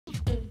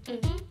Hey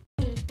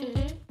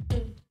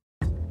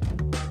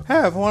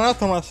everyone, I'm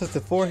Thomas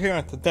 64 here,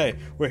 and today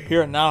we're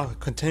here now to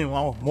continue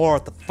on with more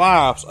of the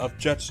vibes of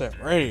Jet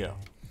Set Radio.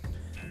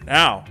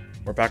 Now,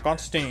 we're back on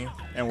Steam,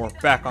 and we're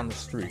back on the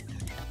street.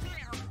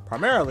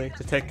 Primarily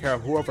to take care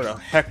of whoever the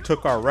heck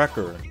took our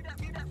record.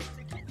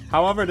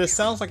 However, this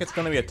sounds like it's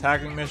going to be a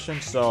tagging mission,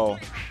 so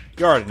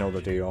you already know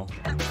the deal.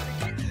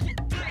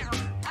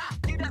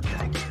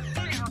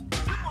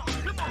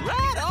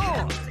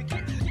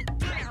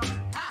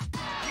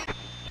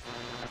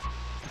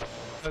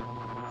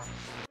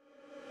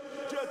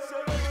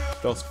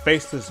 Those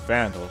faceless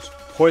vandals,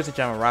 poison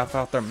jam and wrap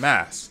out their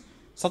masks.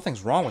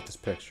 Something's wrong with this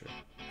picture.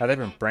 Have they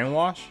been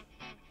brainwashed?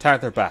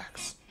 Tag their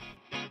backs.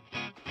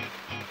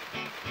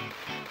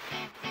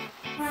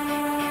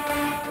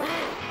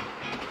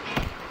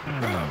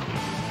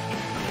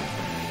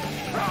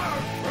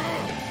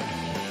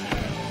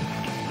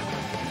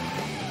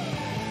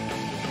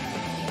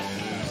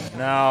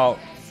 Now,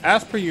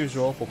 as per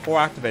usual, before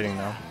activating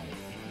them,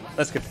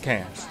 let's get the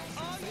cans.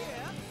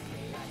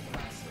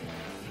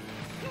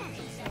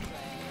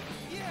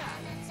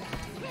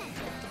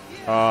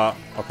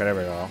 Okay, there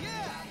we go.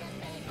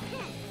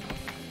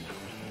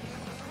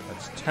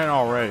 That's 10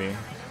 already.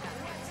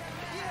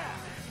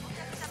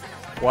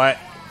 What?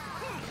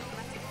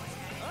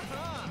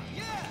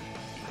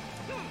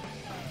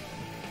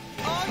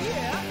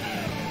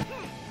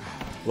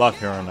 Love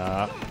hearing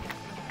that.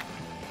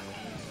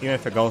 Even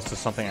if it goes to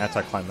something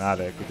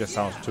anticlimactic, it just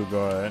sounds too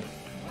good.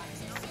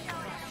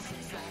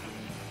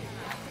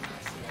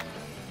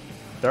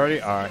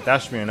 30? Alright,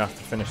 that should be enough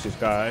to finish these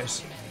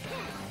guys.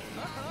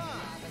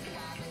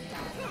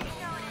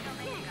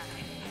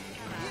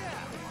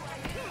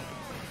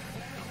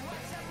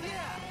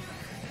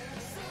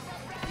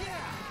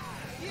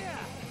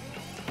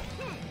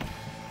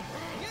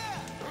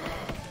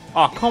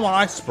 Oh, come on,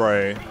 I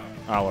spray.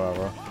 Ah,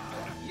 whatever.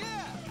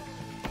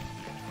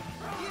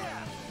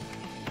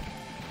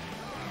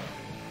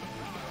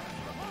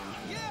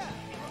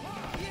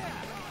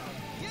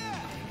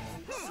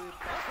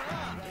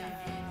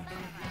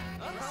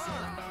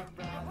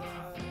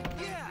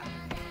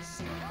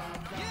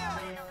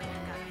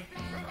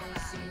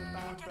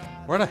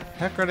 Where the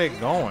heck are they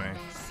going?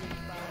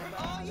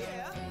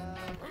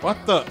 What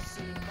the?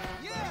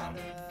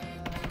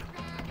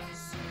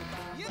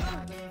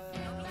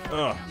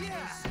 Ugh.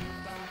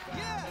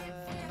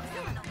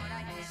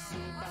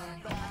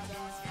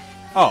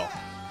 Oh,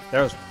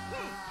 there's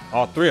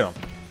all three of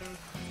them.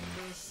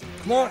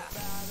 Come on.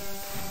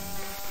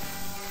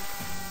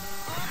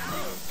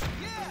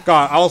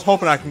 God, I was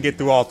hoping I can get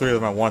through all three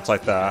of them at once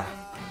like that.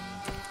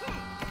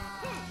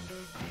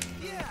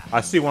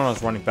 I see one of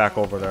us running back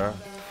over there.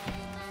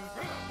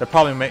 They're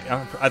probably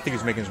I think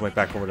he's making his way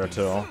back over there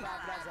too.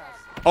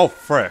 Oh,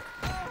 frick.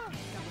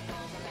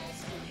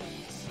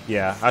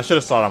 Yeah, I should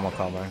have saw that one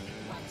coming.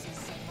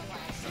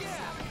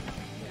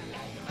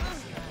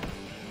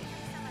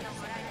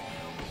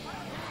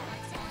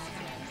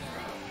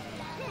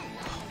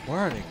 Where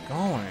are they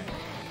going?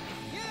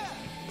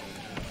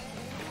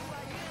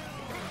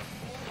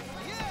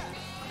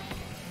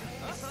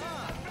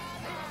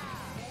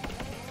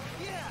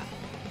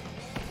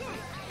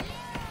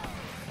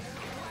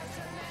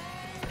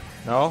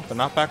 No, they're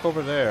not back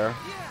over there.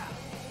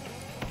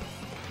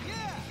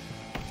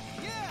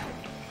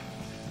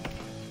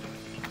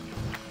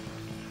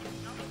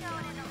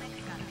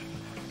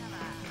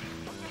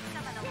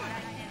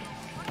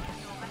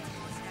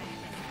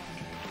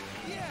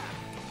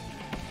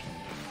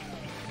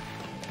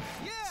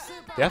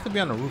 They have to be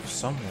on the roof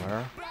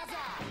somewhere.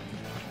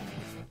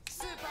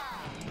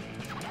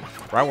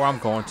 Right where I'm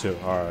going to.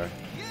 Alright.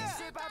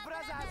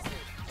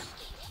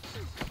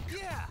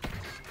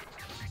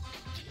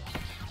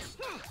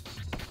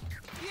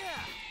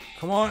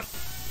 Come on.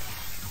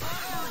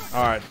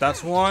 Alright,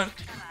 that's one.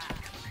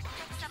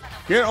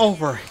 Get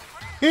over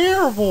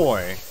here,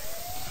 boy.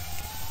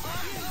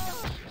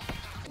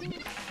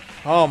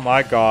 Oh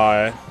my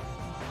god.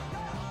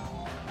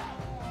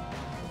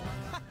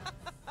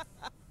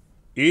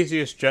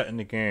 Easiest jet in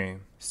the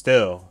game.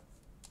 Still.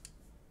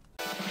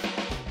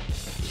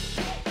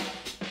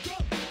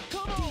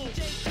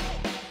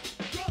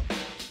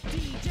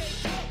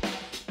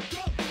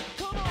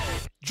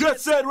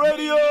 Jet Set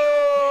Radio!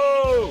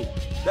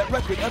 That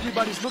record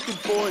everybody's looking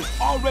for is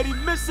already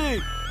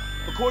missing.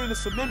 According to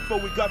some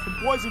info we got from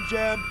Poison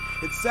Jam,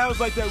 it sounds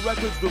like that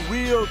record's the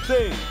real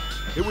thing.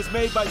 It was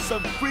made by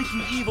some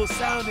freaky evil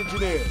sound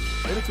engineer,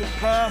 and it's been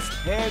passed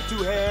hand to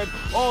hand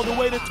all the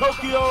way to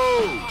Tokyo.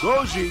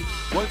 Goji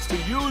wants to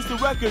use the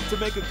record to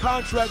make a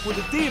contract with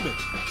a demon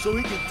so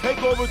he can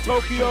take over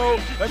Tokyo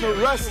and the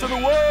rest of the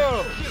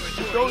world.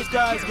 If those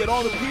guys get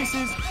all the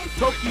pieces,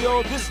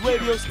 Tokyo, this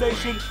radio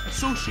station,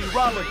 sushi,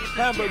 ramen,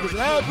 hamburgers,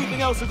 and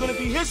everything else are going to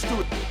be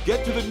history.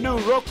 Get to the new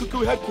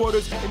Rokkaku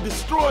headquarters and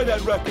destroy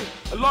that record,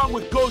 along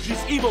with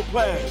Goji's evil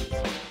plans.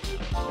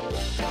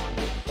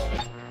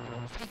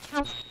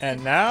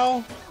 And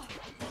now,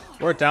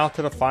 we're down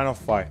to the final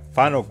fight.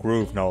 Final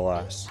groove, no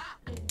less.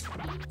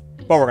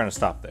 But we're gonna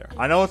stop there.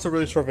 I know it's a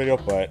really short video,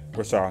 but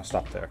we're still gonna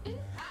stop there.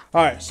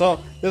 Alright, so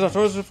this is our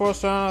Thursday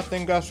first round.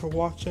 Thank you guys for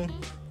watching.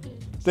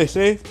 Stay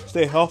safe,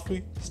 stay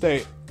healthy,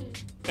 stay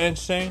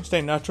insane,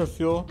 stay natural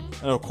fuel,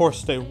 and of course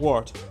stay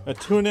warped. And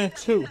tune in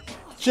to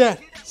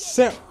Jet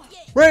Set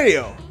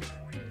Radio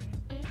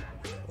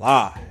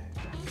live.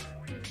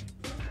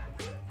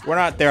 We're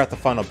not there at the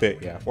final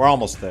bit yet. We're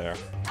almost there.